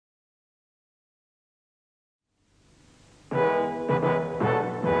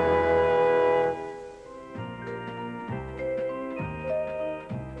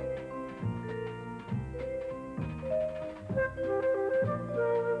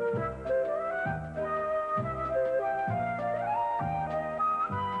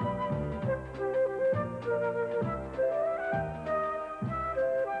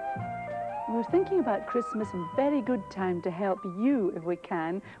thinking about Christmas, a very good time to help you, if we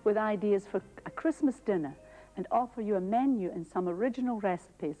can, with ideas for a Christmas dinner and offer you a menu and some original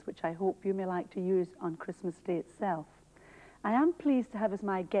recipes, which I hope you may like to use on Christmas Day itself. I am pleased to have as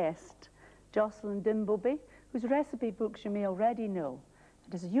my guest Jocelyn Dimbleby, whose recipe books you may already know.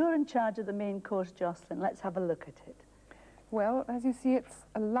 And as you're in charge of the main course, Jocelyn, let's have a look at it. Well, as you see, it's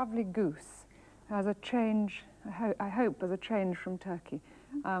a lovely goose, as a change, I hope, as a change from turkey.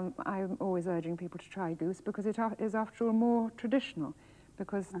 I'm always urging people to try goose because it is, after all, more traditional,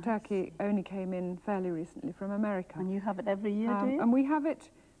 because turkey only came in fairly recently from America. And you have it every year, do you? And we have it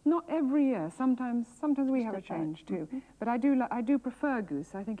not every year. Sometimes we have a change too. But I do prefer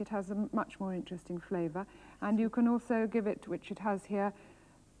goose. I think it has a much more interesting flavour, and you can also give it, which it has here,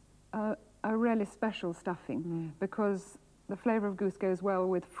 a really special stuffing, because the flavour of goose goes well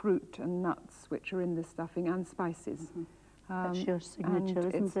with fruit and nuts, which are in this stuffing, and spices. That's your signature,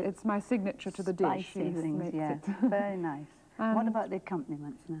 isn't it? It's my signature to the dish. Spicy things, yeah. Very nice. What about the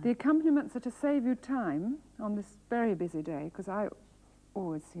accompaniments now? The accompaniments are to save you time on this very busy day, because I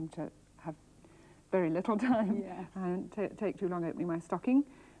always seem to have very little time. Yes. And take too long opening my stocking.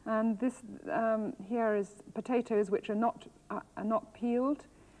 And this here is potatoes which are not peeled,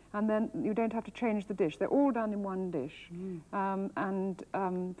 and then you don't have to change the dish. They're all done in one dish, and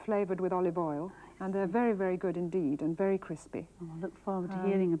flavoured with olive oil. And they're very, very good indeed, and very crispy. Oh, I look forward to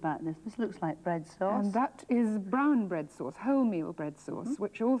hearing about this. This looks like bread sauce. And that is brown bread sauce, wholemeal bread sauce,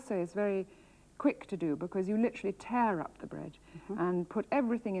 which also is very quick to do, because you literally tear up the bread and put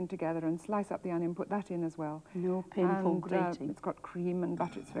everything in together and slice up the onion, put that in as well. No painful grating. It's got cream and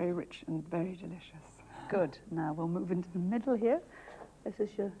butter. It's very rich and very delicious. Good. Now we'll move into the middle here. This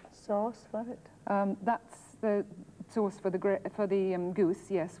is your sauce for it. That's the sauce for the goose,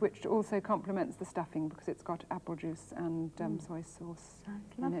 yes, which also complements the stuffing, because it's got apple juice and soy sauce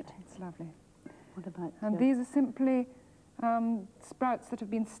in it. It's lovely. What about And these are simply sprouts that have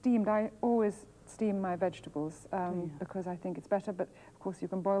been steamed. I always steam my vegetables because I think it's better, but of course you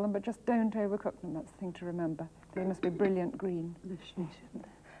can boil them, but just don't overcook them. That's the thing to remember. They must be brilliant green.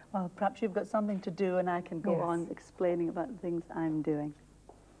 Well, perhaps you've got something to do and I can go on explaining about the things I'm doing.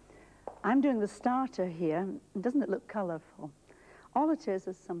 I'm doing the starter here. Doesn't it look colourful? All it is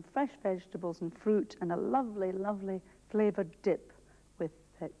some fresh vegetables and fruit and a lovely, lovely flavoured dip with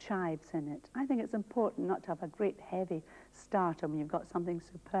chives in it. I think it's important not to have a great heavy starter when you've got something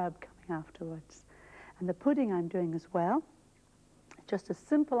superb coming afterwards. And the pudding I'm doing as well, just a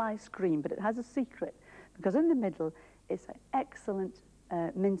simple ice cream, but it has a secret, because in the middle it's an excellent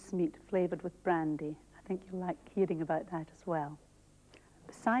mincemeat flavoured with brandy. I think you'll like hearing about that as well.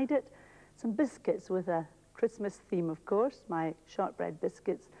 Beside it, some biscuits with a Christmas theme, of course. My shortbread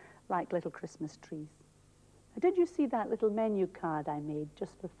biscuits like little Christmas trees. Now, did you see that little menu card I made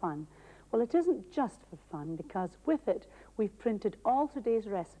just for fun? Well, it isn't just for fun, because with it we've printed all today's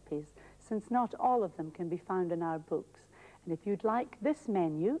recipes, since not all of them can be found in our books. And if you'd like this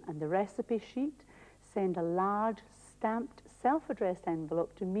menu and the recipe sheet, send a large stamped self-addressed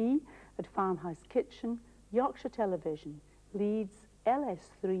envelope to me at Farmhouse Kitchen, Yorkshire Television, Leeds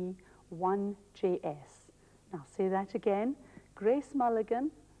LS3 1JS. Now say that again. Grace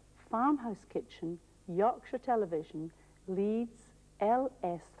Mulligan, Farmhouse Kitchen, Yorkshire Television, Leeds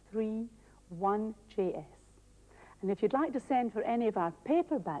LS3 1JS. And if you'd like to send for any of our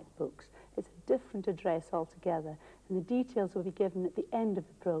paperback books, it's a different address altogether, and the details will be given at the end of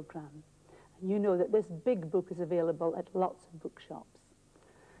the programme. And you know that this big book is available at lots of bookshops.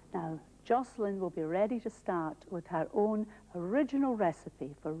 Now, Jocelyn will be ready to start with her own original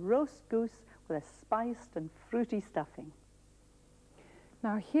recipe for roast goose with a spiced and fruity stuffing.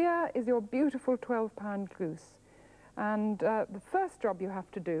 Now here is your beautiful 12-pound goose, and the first job you have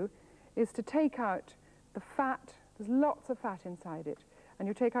to do is to take out the fat. There's lots of fat inside it, and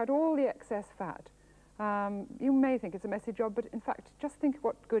you take out all the excess fat. You may think it's a messy job, but in fact just think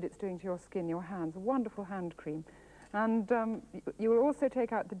what good it's doing to your skin, your hands. A wonderful hand cream. And you will also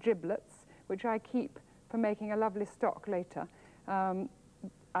take out the giblets, which I keep for making a lovely stock later.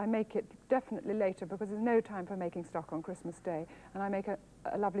 I make it definitely later because there's no time for making stock on Christmas Day, and I make a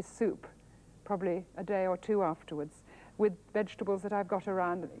lovely soup probably a day or two afterwards with vegetables that I've got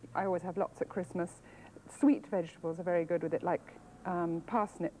around. I always have lots at Christmas. Sweet vegetables are very good with it, like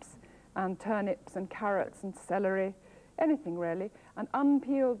parsnips and turnips and carrots and celery, anything really, and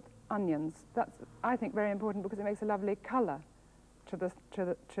unpeeled onions. That's, I think, very important because it makes a lovely colour to the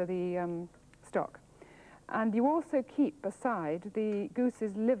stock. And you also keep aside the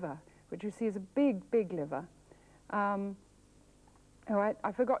goose's liver, which you see is a big, big liver. I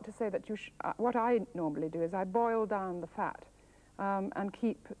forgot to say that what I normally do is I boil down the fat and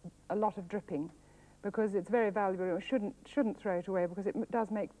keep a lot of dripping, because it's very valuable. You shouldn't throw it away, because it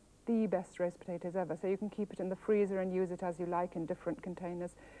does make the best roast potatoes ever. So you can keep it in the freezer and use it as you like in different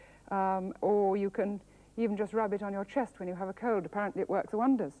containers, or you can even just rub it on your chest when you have a cold. Apparently it works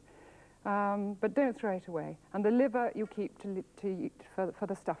wonders. But don't throw it away. And the liver you keep to eat for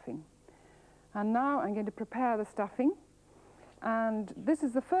the stuffing. And now I'm going to prepare the stuffing. And this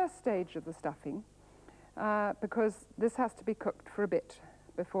is the first stage of the stuffing, because this has to be cooked for a bit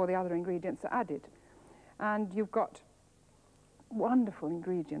before the other ingredients are added. And you've got wonderful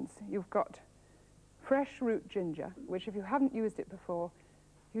ingredients. You've got fresh root ginger, which if you haven't used it before,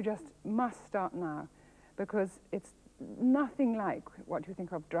 you just must start now, because it's nothing like what you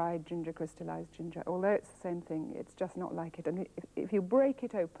think of dried ginger, crystallized ginger. Although it's the same thing, it's just not like it. And if you break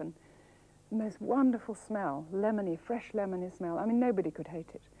it open, the most wonderful smell, lemony, fresh lemony smell. I mean, nobody could hate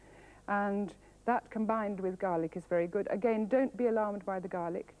it. And that combined with garlic is very good. Again, don't be alarmed by the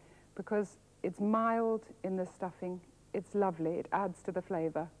garlic, because it's mild in the stuffing. It's lovely. It adds to the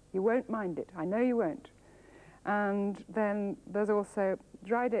flavor. You won't mind it. I know you won't. And then there's also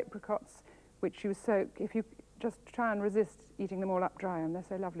dried apricots, which you soak. If you just try and resist eating them all up dry, and they're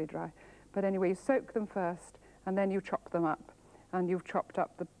so lovely dry. But anyway, you soak them first, and then you chop them up. And you've chopped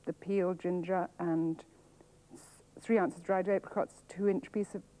up the peeled ginger and 3 ounces dried apricots, 2-inch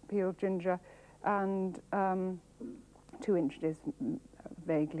piece of peeled ginger, and 2 inches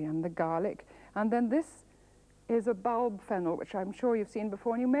vaguely, and the garlic. And then this is a bulb fennel, which I'm sure you've seen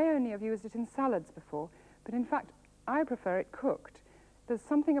before, and you may only have used it in salads before. But in fact, I prefer it cooked. There's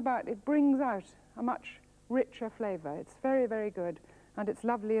something about it brings out a much richer flavour. It's very, very good, and it's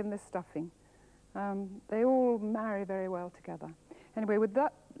lovely in this stuffing. They all marry very well together. Anyway, with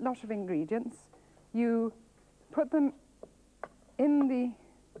that lot of ingredients, you put them in the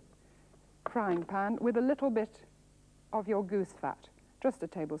frying pan with a little bit of your goose fat, just a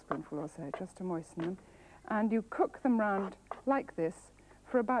tablespoonful or so, just to moisten them. And you cook them round like this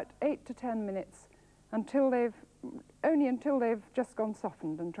for about 8 to 10 minutes until they've just gone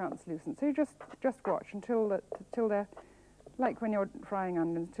softened and translucent. So you just watch until they're like when you're frying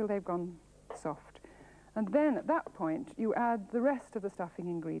onions, until they've gone soft. And then at that point you add the rest of the stuffing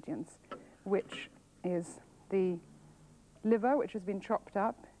ingredients, which is the liver, which has been chopped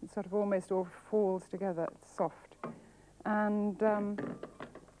up. It sort of almost all falls together. It's soft. And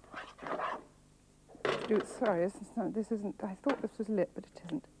sorry, this isn't. I thought this was lit, but it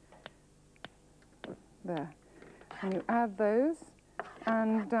isn't. There. And you add those,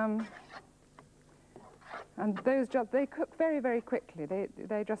 and those they cook very, very quickly.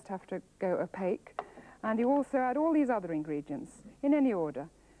 They just have to go opaque. And you also add all these other ingredients in any order: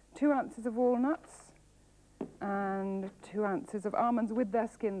 2 ounces of walnuts and 2 ounces of almonds with their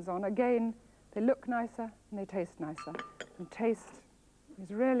skins on. Again, they look nicer and they taste nicer. And taste is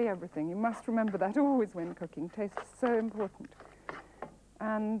really everything. You must remember that always when cooking. Taste is so important.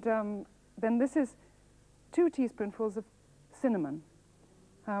 And then this is 2 teaspoonfuls of cinnamon,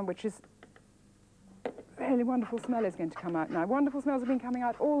 which is really wonderful smell is going to come out now. Wonderful smells have been coming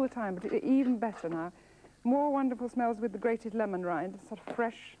out all the time, but even better now. More wonderful smells with the grated lemon rind, sort of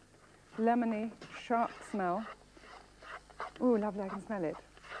fresh, lemony, sharp smell. Ooh, lovely, I can smell it.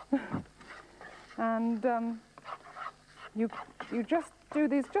 And you just do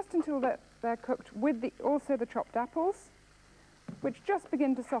these just until they're cooked with also the chopped apples, which just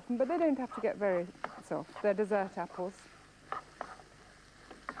begin to soften, but they don't have to get very soft. They're dessert apples.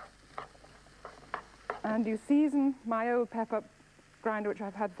 And you season my old pepper grinder, which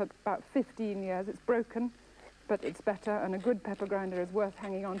I've had for about 15 years. It's broken, but it's better, and a good pepper grinder is worth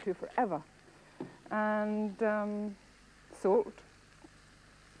hanging on to forever. And salt.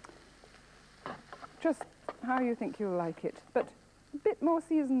 Just how you think you'll like it, but a bit more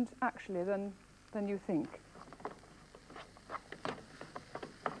seasoned, actually, than you think.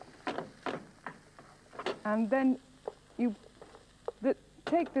 And then you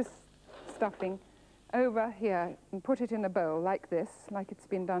take this stuffing over here and put it in a bowl like this, like it's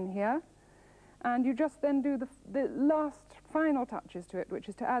been done here. And you just then do the last final touches to it, which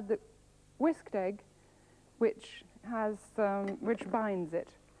is to add the whisked egg, which binds it.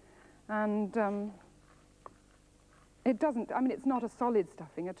 And it doesn't, I mean, it's not a solid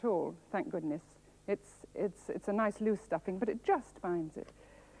stuffing at all, thank goodness. It's a nice loose stuffing, but it just binds it.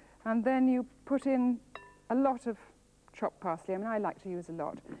 And then you put in a lot of chopped parsley. I mean, I like to use a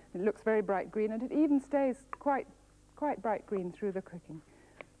lot. It looks very bright green, and it even stays quite bright green through the cooking.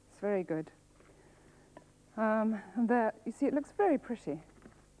 It's very good. And there, you see, it looks very pretty.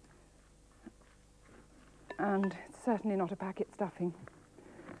 And it's certainly not a packet stuffing.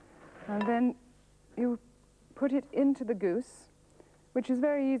 And then you put it into the goose, which is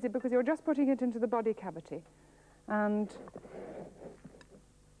very easy because you're just putting it into the body cavity. And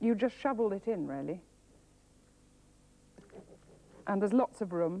you just shovel it in, really. And there's lots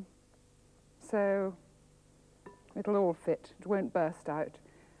of room, so it'll all fit. It won't burst out.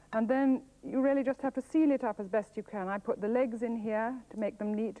 And then you really just have to seal it up as best you can. I put the legs in here to make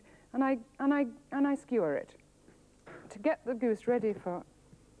them neat, and I skewer it. To get the goose ready for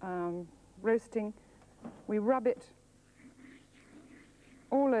roasting, we rub it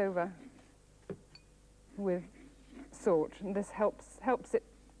all over with salt, and this helps it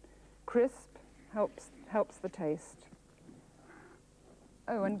crisp, helps the taste.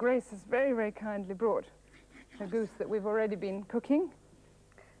 Oh, and Grace has very, very kindly brought a goose that we've already been cooking.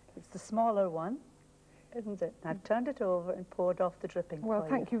 It's the smaller one, isn't it? I've turned it over and poured off the dripping. Well,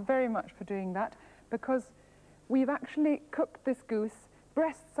 thank you very much for doing that, because we've actually cooked this goose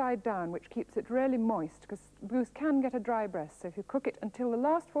breast side down, which keeps it really moist, because goose can get a dry breast. So if you cook it until the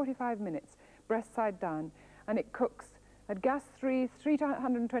last 45 minutes, breast side down, and it cooks at gas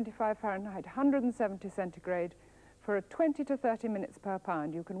 325 Fahrenheit, 170 centigrade, for 20 to 30 minutes per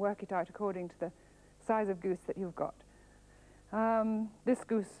pound. You can work it out according to the size of goose that you've got. This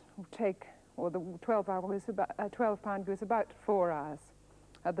goose will take, or the 12-pound goose, about 4 hours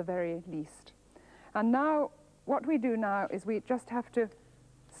at the very least. And now, what we do now is we just have to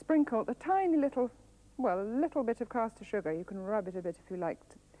sprinkle a tiny little, well, a little bit of caster sugar. You can rub it a bit if you like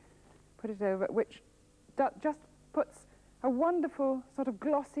to put it over, which just puts a wonderful sort of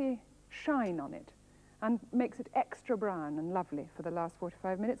glossy shine on it and makes it extra brown and lovely for the last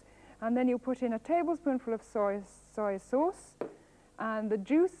 45 minutes. And then you put in a tablespoonful of soy sauce and the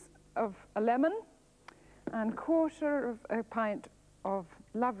juice of a lemon and quarter of a pint of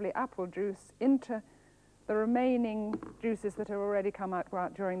lovely apple juice into the remaining juices that have already come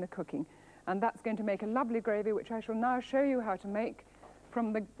out during the cooking. And that's going to make a lovely gravy, which I shall now show you how to make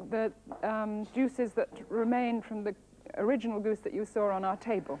from the juices that remain from the original goose that you saw on our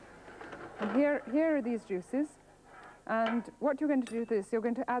table. And here are these juices. And what you're going to do with this, you're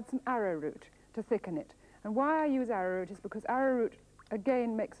going to add some arrowroot to thicken it. And why I use arrowroot is because arrowroot,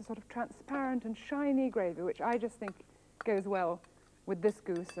 again, makes a sort of transparent and shiny gravy, which I just think goes well with this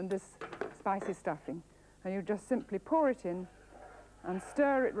goose and this spicy stuffing. And you just simply pour it in and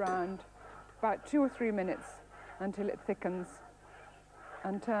stir it round about 2 or 3 minutes until it thickens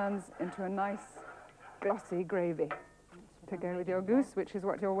and turns into a nice glossy gravy to go with your goose, which is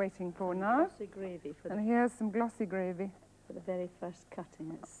what you're waiting for now. Glossy gravy for and here's some glossy gravy. For the very first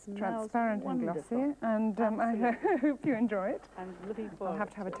cutting. It smells transparent wonderful. And glossy, and I hope you enjoy it. I'm looking forward. I'll have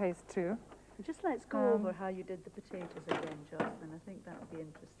to have a taste too. Just let's go over how you did the potatoes again, Jocelyn. I think that would be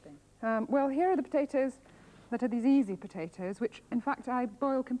interesting. Well, here are the potatoes that are these easy potatoes, which in fact I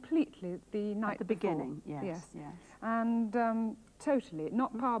boil completely the night At the before. beginning, yes. And totally,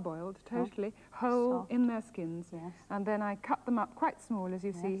 not parboiled, totally whole soft. in their skins. Yes. And then I cut them up quite small, as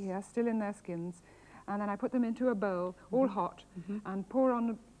you see here, still in their skins. And then I put them into a bowl, all hot, and pour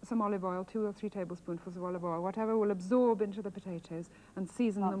on some olive oil, 2 or 3 tablespoonfuls of olive oil, whatever will absorb into the potatoes, and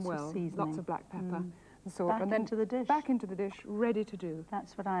season them well. Lots of black pepper and salt. Back and then into the dish. Back into the dish, ready to do.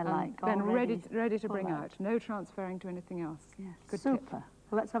 That's what I like. Then ready to bring out. No transferring to anything else. Yes. Good Super. tip.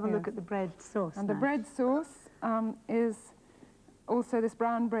 Well, let's have a look at the bread sauce And now. the bread sauce is also this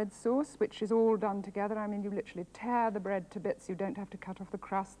brown bread sauce, which is all done together. I mean, you literally tear the bread to bits. You don't have to cut off the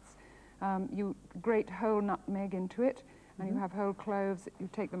crusts. You grate whole nutmeg into it, and you have whole cloves. You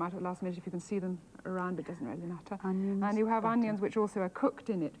take them out at the last minute. If you can see them around, it doesn't really matter. Onions, and you have butter. onions, which also are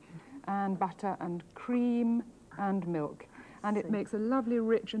cooked in it, and butter and cream and milk. And it makes a lovely,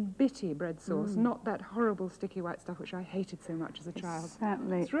 rich and bitty bread sauce, not that horrible sticky white stuff which I hated so much as a child.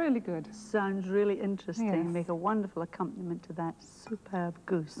 Certainly. It's really good. Sounds really interesting. Yes. Make a wonderful accompaniment to that superb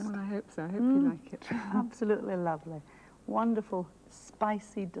goose. Well, I hope so. I hope you like it. Absolutely lovely. Wonderful,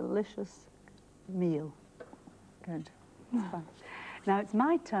 spicy, delicious meal. Good. Now it's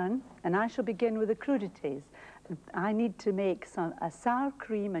my turn, and I shall begin with the crudités. I need to make a sour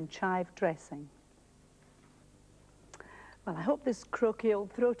cream and chive dressing. Well, I hope this croaky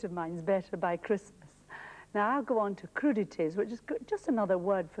old throat of mine's better by Christmas. Now I'll go on to crudités, which is just another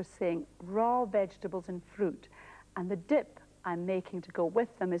word for saying raw vegetables and fruit. And the dip I'm making to go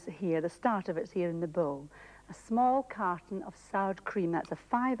with them is here. The start of it's here in the bowl. A small carton of soured cream. That's a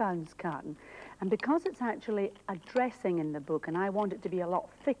 5-ounce carton. And because it's actually a dressing in the book, and I want it to be a lot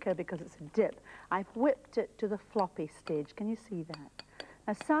thicker because it's a dip, I've whipped it to the floppy stage. Can you see that?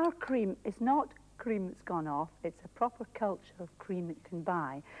 Now, sour cream is not cream that's gone off. It's a proper culture of cream that you can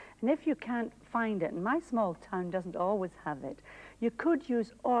buy. And if you can't find it, and my small town doesn't always have it, you could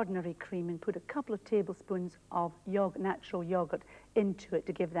use ordinary cream and put a couple of tablespoons of natural yogurt into it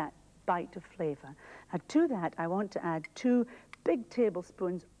to give that bite of flavour. Now to that I want to add 2 big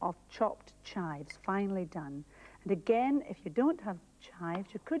tablespoons of chopped chives, finely done. And again, if you don't have chives,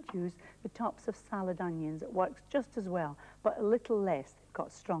 you could use the tops of salad onions. It works just as well, but a little less. They've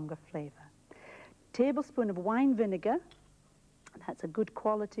got stronger flavour. Tablespoon of wine vinegar. That's a good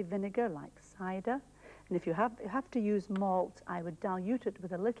quality vinegar like cider. And if you have to use malt, I would dilute it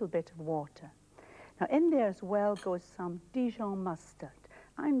with a little bit of water. Now in there as well goes some Dijon mustard.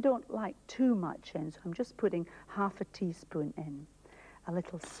 I don't like too much in, so I'm just putting half a teaspoon in. A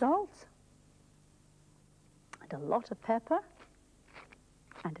little salt, and a lot of pepper,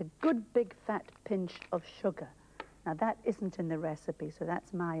 and a good big fat pinch of sugar. Now that isn't in the recipe, so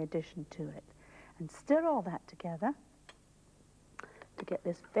that's my addition to it. And stir all that together to get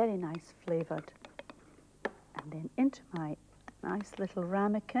this very nice flavoured. And then into my nice little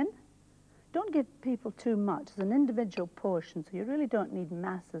ramekin. Don't give people too much. It's an individual portion, so you really don't need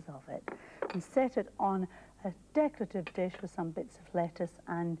masses of it. And set it on a decorative dish with some bits of lettuce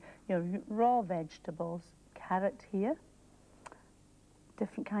and raw vegetables, carrot here,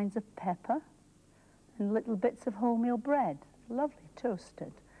 different kinds of pepper, and little bits of wholemeal bread, lovely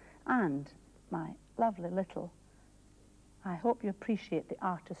toasted, and my lovely little, I hope you appreciate the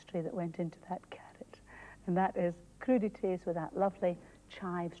artistry that went into that carrot, and that is crudités with that lovely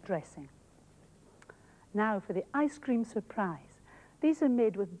chives dressing. Now for the ice cream surprise. These are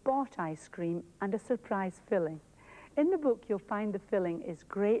made with bought ice cream and a surprise filling. In the book you'll find the filling is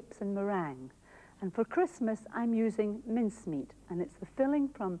grapes and meringue. And for Christmas I'm using mincemeat, and it's the filling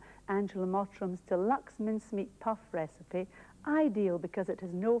from Angela Mottrom's deluxe mincemeat puff recipe, ideal because it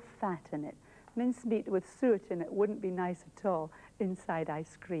has no fat in it. Mincemeat with suet in it wouldn't be nice at all inside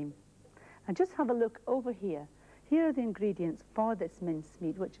ice cream. And just have a look over here. Here are the ingredients for this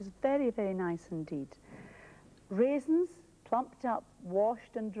mincemeat, which is very, very nice indeed. Raisins, plumped up,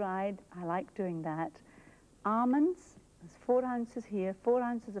 washed and dried. I like doing that. Almonds, there's 4 ounces here, 4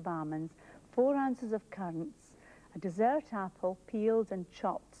 ounces of almonds, 4 ounces of currants, a dessert apple, peeled and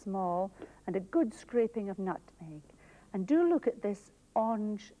chopped small, and a good scraping of nutmeg. And do look at this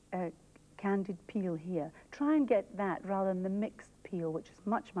orange candied peel here. Try and get that rather than the mixed peel, which is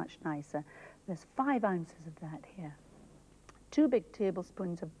much, much nicer. There's 5 ounces of that here. 2 big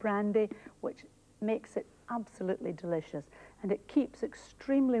tablespoons of brandy, which makes it absolutely delicious, and it keeps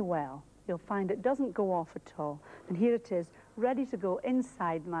extremely well. You'll find it doesn't go off at all. And here it is, ready to go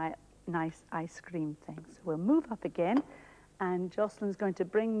inside my nice ice cream thing. So we'll move up again, and Jocelyn's going to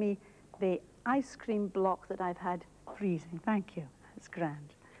bring me the ice cream block that I've had freezing. Thank you, that's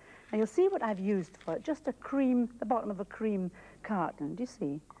grand. Now you'll see what I've used for it, just a cream, the bottom of a cream carton, do you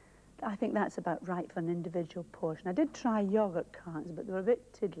see? I think that's about right for an individual portion. I did try yogurt cartons, but they were a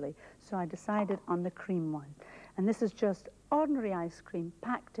bit tiddly, so I decided on the cream one. And this is just ordinary ice cream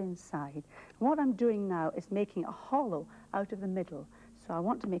packed inside. And what I'm doing now is making a hollow out of the middle. So I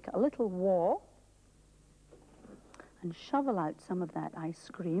want to make a little wall and shovel out some of that ice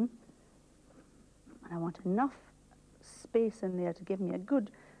cream. And I want enough space in there to give me a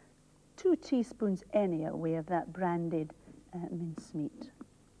good 2 teaspoons anyway of that branded mincemeat.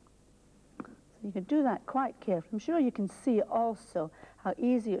 You can do that quite carefully. I'm sure you can see also how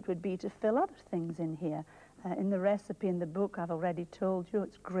easy it would be to fill other things in here. In the recipe in the book, I've already told you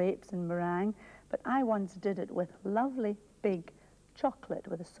it's grapes and meringue, but I once did it with lovely big chocolate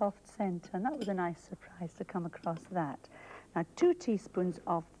with a soft centre, and that was a nice surprise to come across that. Now 2 teaspoons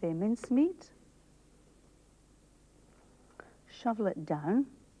of the mincemeat. Shovel it down.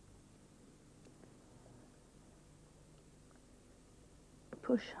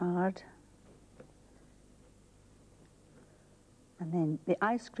 Push hard. And then the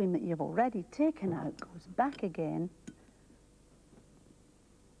ice cream that you've already taken out goes back again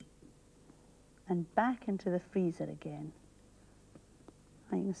and back into the freezer again.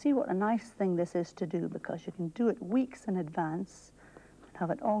 And you can see what a nice thing this is to do, because you can do it weeks in advance and have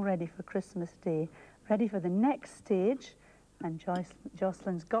it all ready for Christmas Day, ready for the next stage. And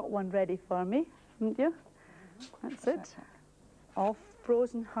Jocelyn's got one ready for me, haven't you? That's it. All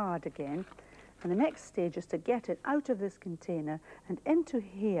frozen hard again. And the next stage is to get it out of this container and into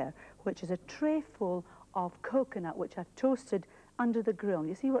here, which is a tray full of coconut, which I've toasted under the grill.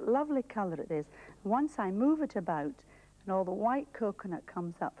 You see what lovely colour it is. Once I move it about and all the white coconut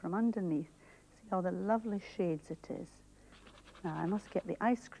comes up from underneath, see all the lovely shades it is. Now I must get the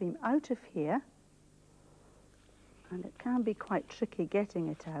ice cream out of here, and it can be quite tricky getting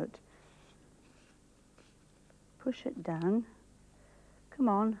it out. push it down. Come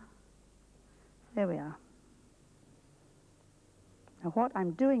on. There we are. Now what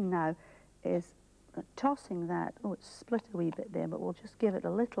I'm doing now is tossing that. Oh, it's split a wee bit there, but we'll just give it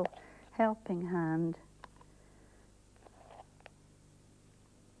a little helping hand.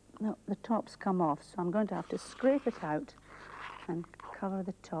 No, the top's come off, so I'm going to have to scrape it out and cover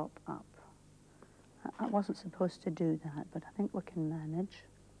the top up. I wasn't supposed to do that, but I think we can manage.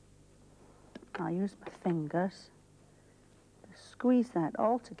 I'll use my fingers to squeeze that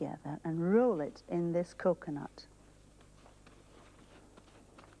all together and roll it in this coconut.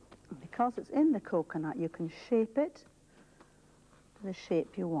 And because it's in the coconut, you can shape it to the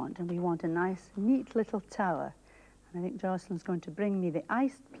shape you want. And we want a nice, neat little tower. And I think Jocelyn's going to bring me the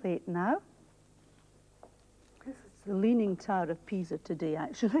iced plate now. It's the Leaning Tower of Pisa today,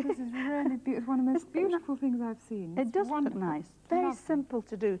 actually. This is really beautiful. One of the most beautiful things I've seen. It does look nice. Very simple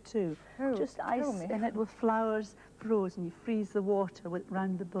to do too. Oh, just ice in it with flowers frozen. You freeze the water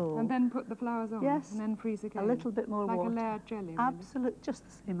round the bowl. And then put the flowers on. Yes. And then freeze again. A little bit more water. Like a layered jelly. Really. Absolutely. Just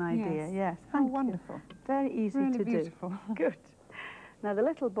the same idea. Yes. How wonderful. Very easy really to beautiful. do. Good. Now the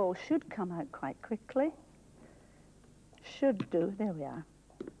little bowl should come out quite quickly. Should do. There we are.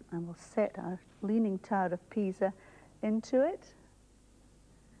 And we'll set our Leaning Tower of Pisa into it.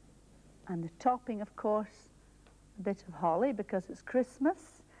 And the topping, of course, a bit of holly because it's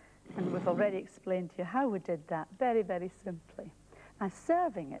Christmas. And we've already explained to you how we did that very, very simply. Now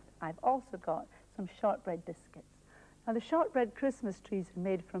serving it, I've also got some shortbread biscuits. Now the shortbread Christmas trees are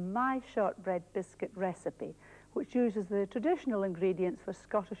made from my shortbread biscuit recipe, which uses the traditional ingredients for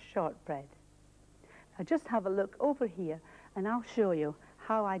Scottish shortbread. Now just have a look over here and I'll show you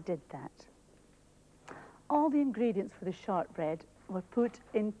how I did that. All the ingredients for the shortbread were put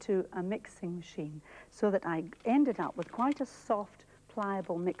into a mixing machine so that I ended up with quite a soft,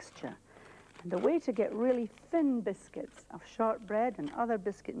 pliable mixture. And the way to get really thin biscuits of shortbread and other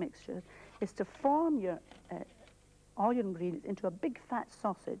biscuit mixtures is to form all your ingredients into a big fat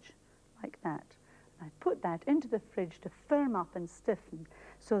sausage like that. I put that into the fridge to firm up and stiffen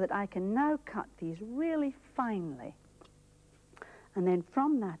so that I can now cut these really finely. And then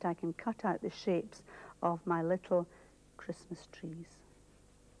from that I can cut out the shapes of my little Christmas trees.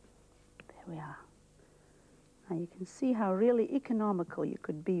 There we are. Now you can see how really economical you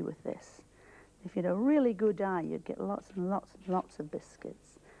could be with this. If you had a really good eye, you'd get lots and lots and lots of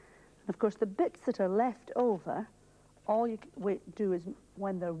biscuits. And of course the bits that are left over, all you do is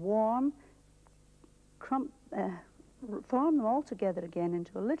when they're warm, form them all together again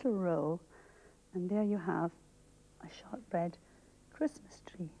into a little roll, and there you have a shortbread Christmas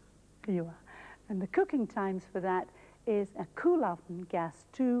tree. Here you are. And the cooking times for that is a cool oven, gas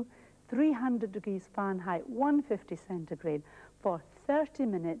 2, 300 degrees Fahrenheit, 150 centigrade, for 30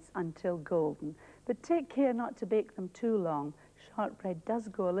 minutes until golden. But take care not to bake them too long. Shortbread does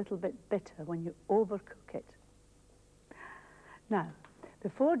go a little bit bitter when you overcook it. Now,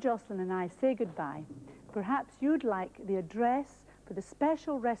 before Jocelyn and I say goodbye, perhaps you'd like the address for the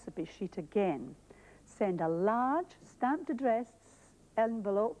special recipe sheet again. Send a large stamped address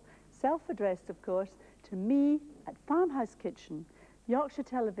envelope, self-addressed of course, to me at Farmhouse Kitchen, Yorkshire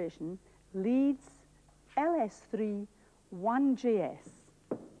Television, Leeds, LS3 1JS.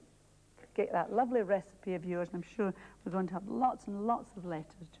 Get that lovely recipe of yours, and I'm sure we're going to have lots and lots of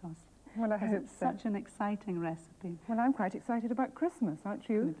letters, Jocelyn. Well, I hope it's such an exciting recipe. Well, I'm quite excited about Christmas, aren't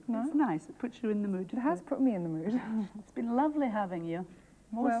you? No? It's nice. It puts you in the mood. It has put me in the mood. It's been lovely having you.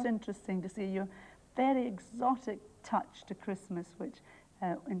 Most interesting to see your very exotic touch to Christmas, which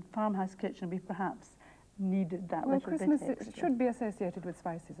in Farmhouse Kitchen we perhaps needed that little Christmas bit extra. It should be associated with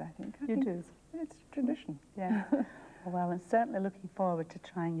spices, I think. I think do? It's tradition. Yeah. Well, I'm certainly looking forward to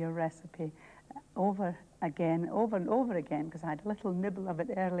trying your recipe over and over again, because I had a little nibble of it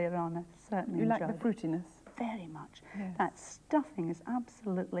earlier on. I certainly enjoyed it. You like the fruitiness? Very much. Yes. That stuffing is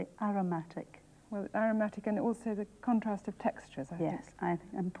absolutely aromatic. Well, aromatic, and also the contrast of textures, I think. Yes, I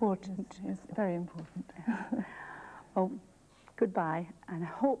think important. It's very important. Well, goodbye, and I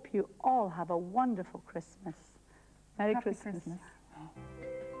hope you all have a wonderful Christmas. Merry Happy Christmas.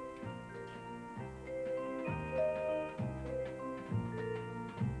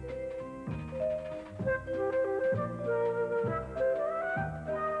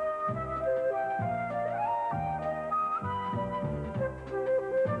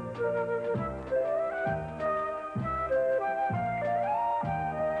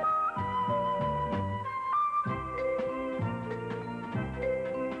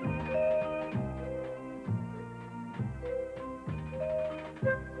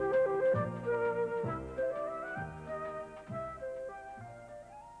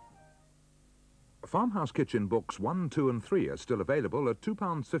 Farmhouse Kitchen books 1, 2 and 3 are still available at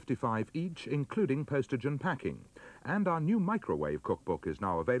 £2.55 each, including postage and packing. And our new microwave cookbook is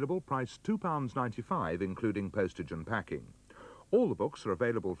now available, priced £2.95, including postage and packing. All the books are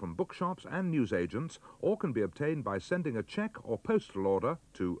available from bookshops and newsagents, or can be obtained by sending a cheque or postal order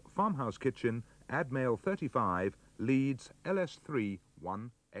to Farmhouse Kitchen, Ad Mail 35, Leeds, LS3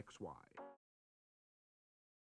 1XY.